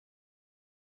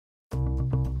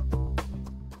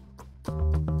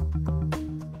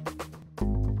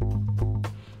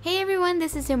everyone,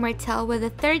 this is Immortel with the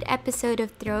third episode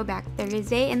of Throwback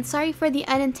Thursday, and sorry for the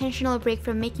unintentional break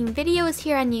from making videos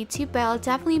here on YouTube, but I'll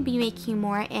definitely be making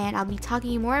more and I'll be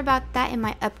talking more about that in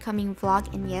my upcoming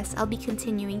vlog. And yes, I'll be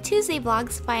continuing Tuesday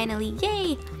vlogs finally,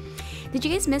 yay! Did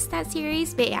you guys miss that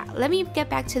series? But yeah, let me get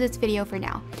back to this video for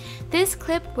now. This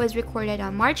clip was recorded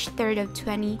on March 3rd of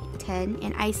 2010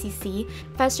 in ICC.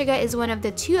 Festergut is one of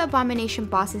the two abomination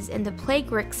bosses in the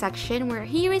Plague Work section, where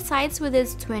he resides with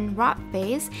his twin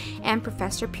Rotface and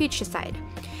Professor Putricide.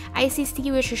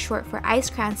 ICC, which is short for Ice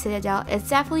Crown Citadel, is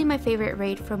definitely my favorite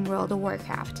raid from World of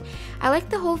Warcraft. I like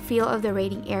the whole feel of the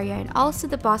raiding area, and also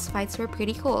the boss fights were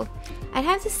pretty cool. I'd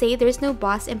have to say there's no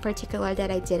boss in particular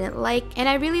that I didn't like, and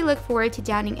I really look forward to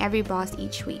downing every boss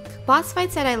each week. Boss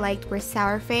fights that I liked were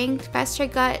Sourfang,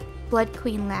 Festergut, Blood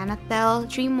Queen Lanathel,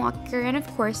 Dreamwalker, and of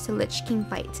course the Lich King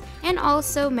fight. And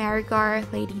also Marigar,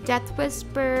 Lady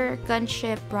Deathwhisper,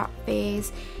 Gunship,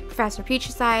 Rotface, Professor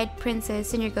Putricide,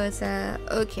 Princess, Sinurgosa.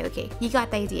 Okay, you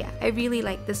got the idea. I really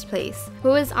like this place.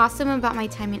 What was awesome about my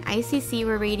time in ICC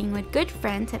were raiding with good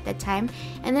friends at the time,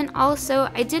 and then also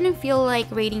I didn't feel like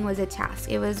raiding was a task.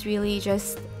 It was really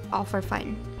just all for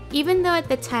fun. Even though at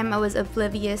the time I was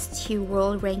oblivious to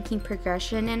world ranking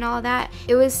progression and all that,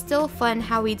 it was still fun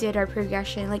how we did our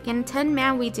progression. Like in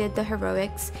 10-man we did the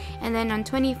heroics, and then on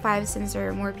 25, since there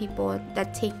are more people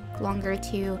that take longer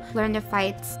to learn the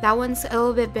fights, that one's a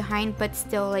little bit behind, but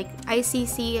still, like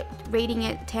ICC rating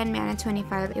it 10-man and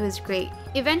 25, it was great.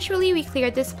 Eventually we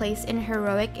cleared this place in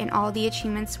heroic and all the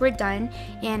achievements were done,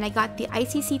 and I got the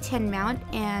ICC 10 mount,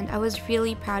 and I was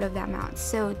really proud of that mount.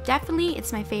 So definitely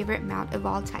it's my favorite mount of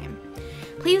all time.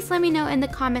 Please let me know in the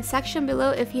comment section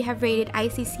below if you have rated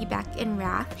ICC back in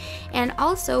Wrath, and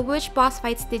also which boss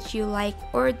fights did you like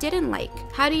or didn't like?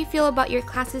 How do you feel about your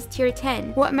class's tier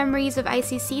 10? What memories of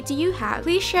ICC do you have?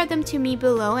 Please share them to me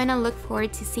below, and I look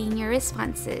forward to seeing your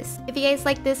responses. If you guys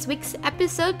like this week's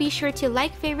episode, be sure to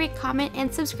like, favorite, comment,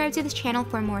 and subscribe to this channel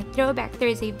for more Throwback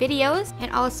Thursday videos,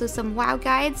 and also some WoW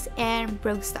guides and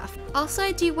rogue stuff. Also,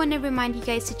 I do want to remind you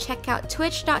guys to check out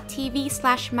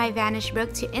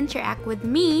twitch.tv/Myvanishbroke to interact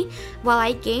with me while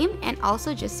I game, and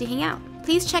also just to hang out.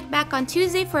 Please check back on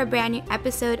Tuesday for a brand new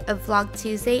episode of Vlog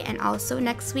Tuesday, and also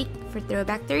next week for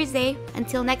Throwback Thursday.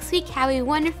 Until next week, have a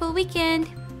wonderful weekend!